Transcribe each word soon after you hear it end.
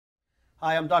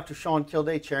Hi, I'm Dr. Sean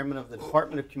Kilday, Chairman of the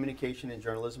Department of Communication and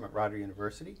Journalism at Rider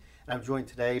University. And I'm joined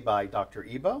today by Dr.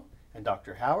 Ebo and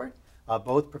Dr. Howard,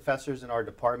 both professors in our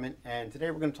department. And today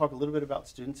we're going to talk a little bit about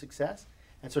student success.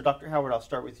 And so, Dr. Howard, I'll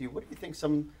start with you. What do you think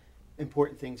some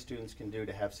important things students can do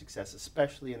to have success,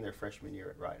 especially in their freshman year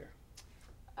at Rider?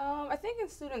 I think in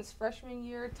students' freshman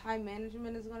year, time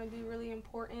management is going to be really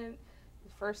important. The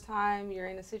first time you're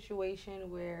in a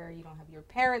situation where you don't have your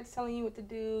parents telling you what to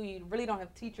do, you really don't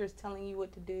have teachers telling you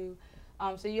what to do,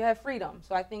 so you have freedom.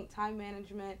 So I think time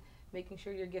management, making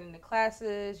sure you're getting to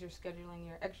classes, you're scheduling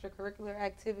your extracurricular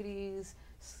activities,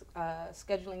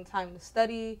 scheduling time to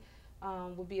study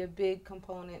will be a big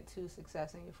component to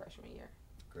success in your freshman year.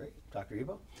 Great. Dr.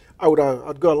 Ebo?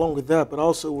 I'd go along with that, but I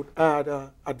also would add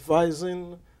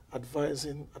advising.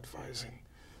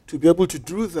 To be able to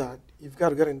do that, you've got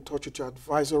to get in touch with your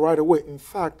advisor right away. In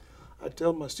fact, I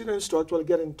tell my students to actually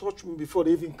get in touch with me before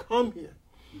they even come here.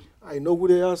 I know who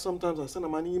they are. Sometimes I send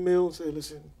them an email, say,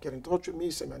 listen, get in touch with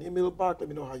me, send me an email back, let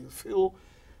me know how you feel,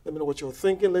 let me know what you're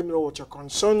thinking, let me know what your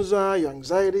concerns are, your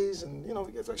anxieties, and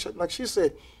like she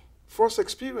said, first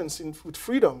experience with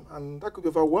freedom, and that could be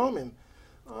overwhelming.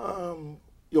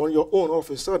 You're on your own all of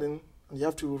a sudden, and you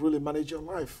have to really manage your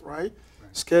life, right?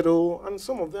 Schedule, and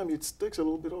some of them it takes a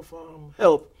little bit of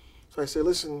help. So I say,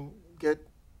 listen, get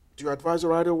to your advisor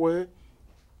right away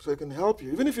so they can help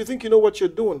you. Even if you think you know what you're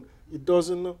doing, it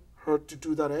doesn't hurt to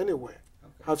do that anyway.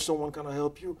 Okay. Have someone kind of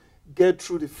help you get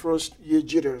through the first year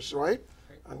jitters, right?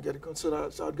 And get it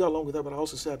considered. So I'd go along with that, but I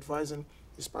also say advising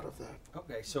is part of that.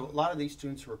 Okay, so a lot of these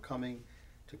students who are coming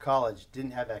to college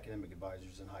didn't have academic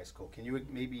advisors in high school. Can you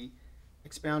maybe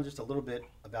expound just a little bit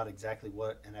about exactly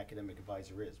what an academic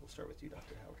advisor is? We'll start with you,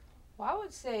 Dr. Howard. Well, I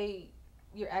would say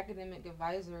your academic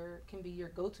advisor can be your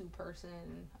go-to person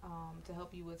to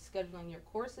help you with scheduling your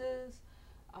courses.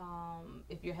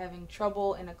 If you're having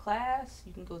trouble in a class,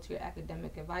 you can go to your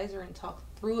academic advisor and talk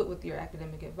through it with your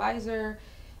academic advisor.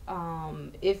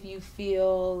 If you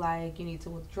feel like you need to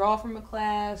withdraw from a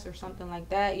class or something like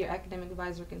that, your academic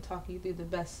advisor can talk you through the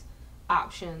best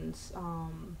options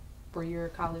for your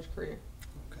college career.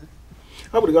 Okay.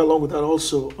 I would go along with that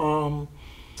also.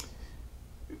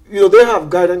 They have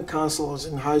guidance counselors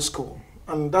in high school,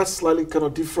 and that's slightly kind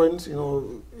of different.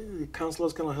 The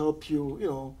counselors kind of help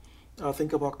you,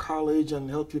 think about college and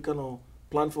help you kind of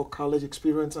plan for college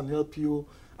experience and help you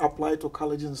apply to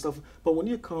colleges and stuff. But when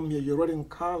you come here, you're already in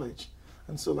college,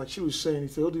 and so like she was saying,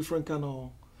 it's a whole different kind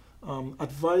of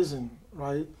advising,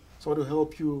 right? So to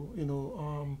help you,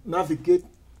 navigate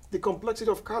the complexity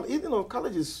of college.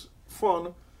 College is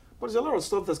fun, but there's a lot of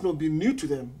stuff that's going to be new to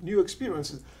them, new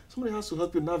experiences. Somebody has to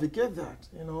help you navigate that,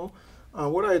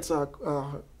 whether it's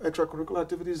extracurricular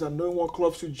activities and knowing what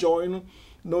clubs to join,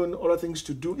 knowing other things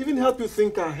to do, even help you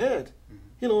think ahead.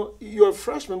 You're a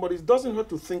freshman, but it doesn't hurt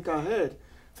to think ahead.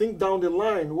 Think down the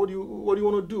line. What do you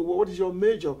want to do? What is your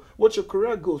major? What's your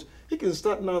career goals? You can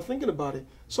start now thinking about it.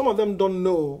 Some of them don't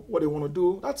know what they want to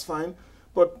do. That's fine.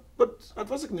 But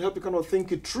advisor can help you kind of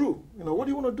think it through. What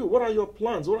do you want to do? What are your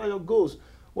plans? What are your goals?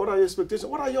 What are your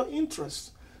expectations? What are your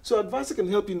interests? So advisor can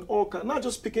help you in all kinds, not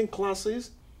just picking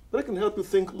classes, but it can help you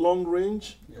think long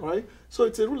range, right? So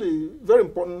it's a really very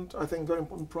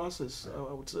important process,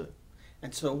 I would say.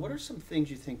 And so what are some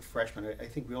things you think freshmen, I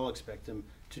think we all expect them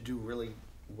to do really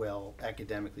well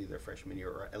academically their freshman year,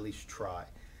 or at least try.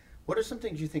 What are some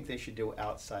things you think they should do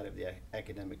outside of the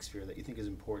academic sphere that you think is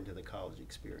important to the college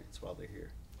experience while they're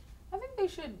here? I think they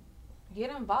should get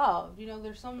involved.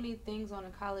 There's so many things on a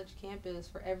college campus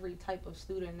for every type of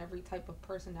student, every type of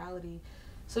personality.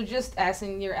 So just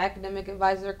asking your academic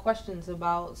advisor questions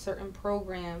about certain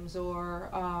programs or,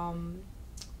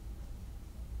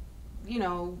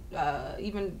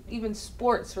 even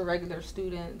sports for regular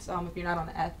students, if you're not on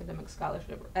an academic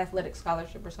scholarship or athletic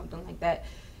scholarship or something like that.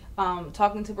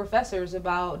 Talking to professors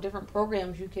about different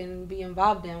programs you can be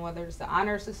involved in, whether it's the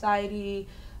Honor Society,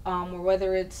 or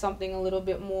whether it's something a little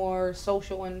bit more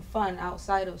social and fun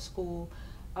outside of school.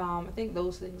 I think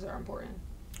those things are important.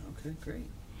 Okay, great.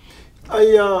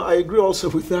 I agree also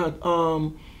with that.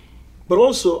 But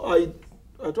also, I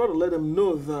try to let them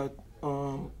know that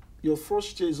your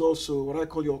first year is also what I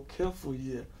call your careful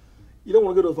year. You don't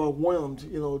want to get overwhelmed,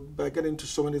 by getting into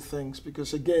so many things,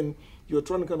 because again, you're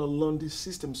trying to kind of learn this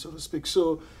system, so to speak.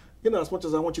 So, as much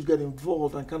as I want you to get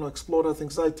involved and kind of explore other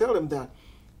things, I tell them that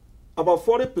about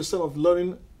 40% of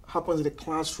learning happens in the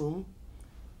classroom,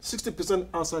 60%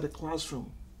 outside the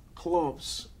classroom,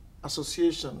 clubs,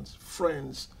 associations,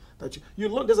 friends. That you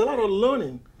learn. There's a lot of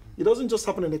learning. It doesn't just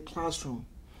happen in the classroom.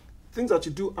 Things that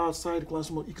you do outside the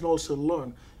classroom, you can also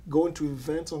learn. going to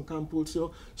events on campus.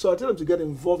 So I tell them to get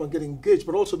involved and get engaged,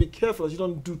 but also be careful that you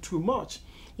don't do too much.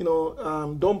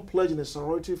 Don't pledge in a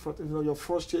sorority for your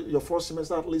first year, your first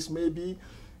semester at least maybe.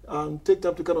 Take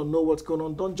time to kind of know what's going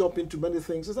on. Don't jump into many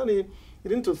things.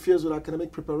 It interferes with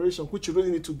academic preparation, which you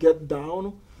really need to get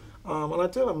down. And I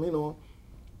tell them,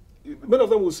 many of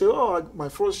them will say, oh, my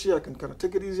first year I can kind of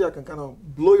take it easy, I can kind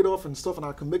of blow it off and stuff, and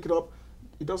I can make it up.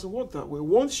 It doesn't work that way.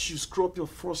 Once you screw up your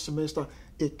first semester,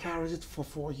 it carries it for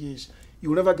 4 years. You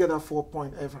will never get that 4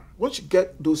 point ever. Once you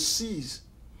get those C's,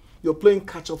 you're playing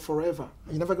catch up forever.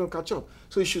 You're never going to catch up.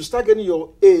 So you should start getting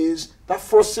your A's that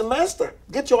first semester.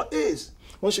 Get your A's.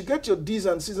 Once you get your D's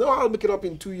and C's, I'll make it up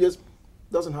in 2 years.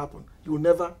 Doesn't happen. You will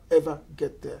never, ever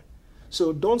get there.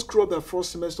 So don't screw up that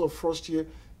first semester or first year.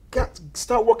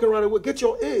 Start working right away. Get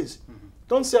your A's.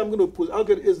 Don't say, I'll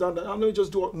get A's down there. I'll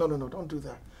just do it. No, don't do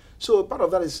that. So part of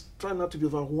that is trying not to be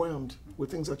overwhelmed with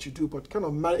things that you do, but kind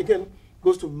of, again,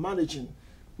 goes to managing.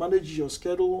 Manage your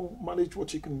schedule, manage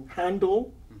what you can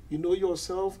handle. You know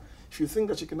yourself. If you think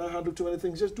that you cannot handle too many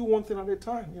things, just do one thing at a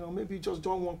time. Maybe just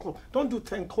join one club. Don't do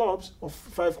 10 clubs or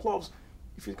 5 clubs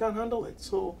if you can't handle it.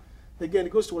 So again,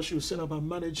 it goes to what you were saying about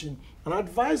managing and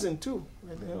advising too.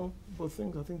 Both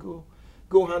things I think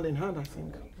go hand in hand, I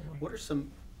think. What are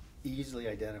some easily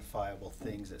identifiable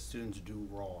things that students do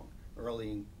wrong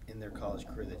early in their college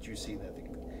career that you see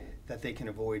that they can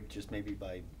avoid just maybe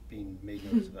by being made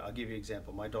notice of it? I'll give you an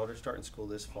example. My daughter's starting school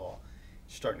this fall.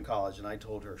 She's starting college, and I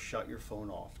told her, shut your phone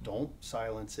off. Don't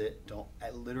silence it.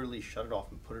 Literally shut it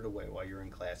off and put it away while you're in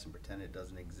class and pretend it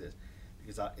doesn't exist.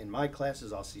 Because in my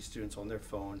classes, I'll see students on their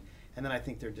phone, and then I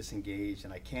think they're disengaged,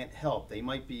 and I can't help. They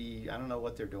might be, I don't know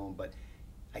what they're doing, but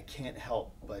I can't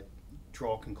help but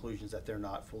draw conclusions that they're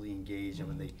not fully engaged. And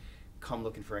when they come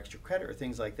looking for extra credit or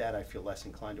things like that, I feel less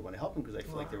inclined to want to help them because I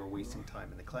feel like they were wasting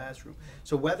time in the classroom.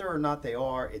 So whether or not they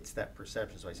are, it's that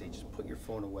perception. So I say just put your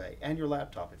phone away and your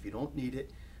laptop. If you don't need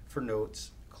it for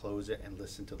notes, close it and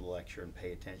listen to the lecture and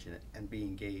pay attention and be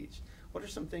engaged. What are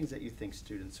some things that you think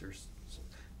students are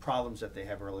problems that they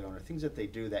have early on, or things that they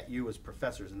do that you as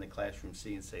professors in the classroom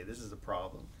see and say, this is a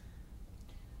problem?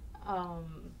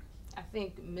 I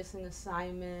think missing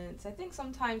assignments. I think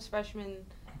sometimes freshmen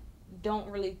don't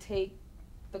really take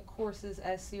the courses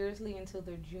as seriously until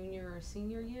their junior or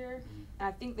senior year. And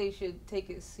I think they should take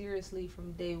it seriously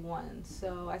from day one.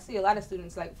 So I see a lot of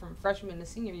students, like from freshman to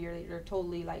senior year, they're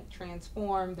totally like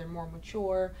transformed, they're more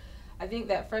mature. I think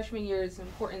that freshman year is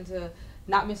important to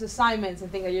not miss assignments and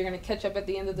think that you're going to catch up at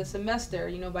the end of the semester.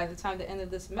 By the time the end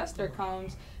of the semester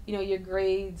comes, your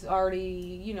grade's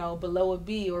already, below a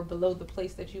B or below the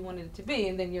place that you wanted it to be,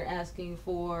 and then you're asking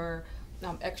for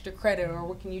extra credit or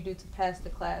what can you do to pass the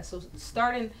class. So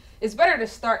it's better to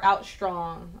start out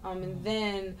strong, and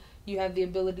then you have the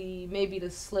ability maybe to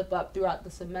slip up throughout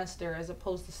the semester as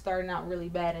opposed to starting out really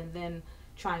bad and then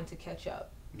trying to catch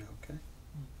up. Okay.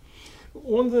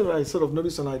 One thing that I sort of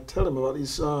notice and I tell them about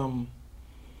is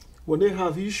when they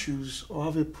have issues or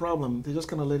have a problem, they just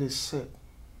kind of let it sit.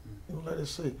 Let it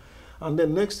sit. And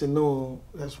then next thing you know,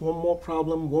 there's one more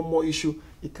problem, one more issue,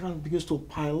 it kind of begins to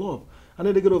pile up. And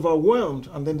then they get overwhelmed,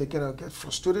 and then they get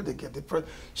frustrated, they get depressed.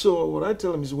 So what I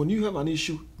tell them is when you have an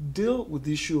issue, deal with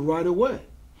the issue right away.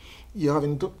 You're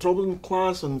having trouble in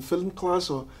class and failing class,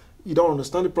 or you don't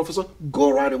understand the professor,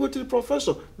 go right away to the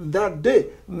professor that day.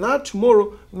 Not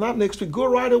tomorrow, not next week. Go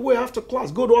right away after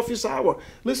class. Go to office hour.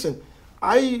 Listen,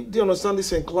 I didn't understand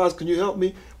this in class. Can you help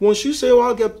me? Once you say, oh,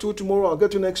 I'll get to it tomorrow, I'll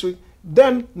get to next week,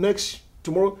 then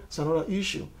tomorrow is another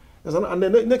issue. And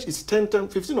then next it's 10,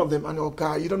 15 of them, and oh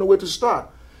God, you don't know where to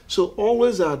start. So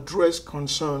always address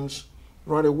concerns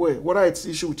right away. Whether it's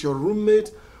issue with your roommate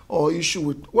or issue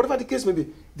with, whatever the case may be,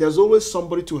 there's always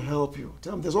somebody to help you.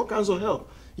 Tell them there's all kinds of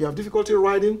help. You have difficulty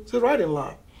writing, it's a writing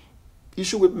lab.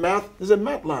 Issue with math, there's a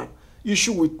math lab.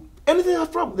 Issue with anything you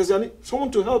have problem, there's someone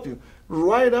to help you.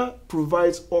 Writer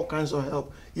provides all kinds of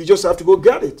help. You just have to go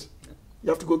get it. You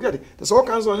have to go get it. There's all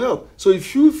kinds of help. So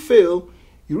if you fail,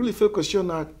 you really fail because you're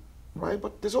not right,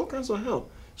 but there's all kinds of help.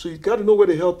 So you got to know where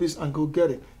the help is and go get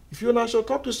it. If you're not sure,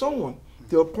 talk to someone.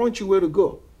 They'll point you where to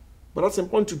go. But that's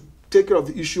important to take care of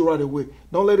the issue right away.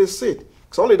 Don't let it sit.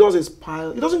 Because all it does is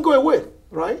pile. It doesn't go away,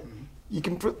 right? You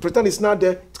can pretend it's not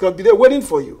there. It's going to be there waiting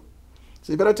for you.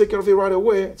 So you better take care of it right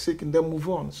away so you can then move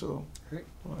on. So, great.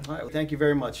 All right. Well, thank you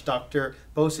very much, Dr.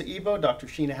 Bosa Ebo, Dr.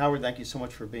 Sheena Howard. Thank you so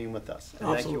much for being with us. And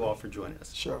thank you all for joining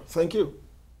us. Sure. Thank you.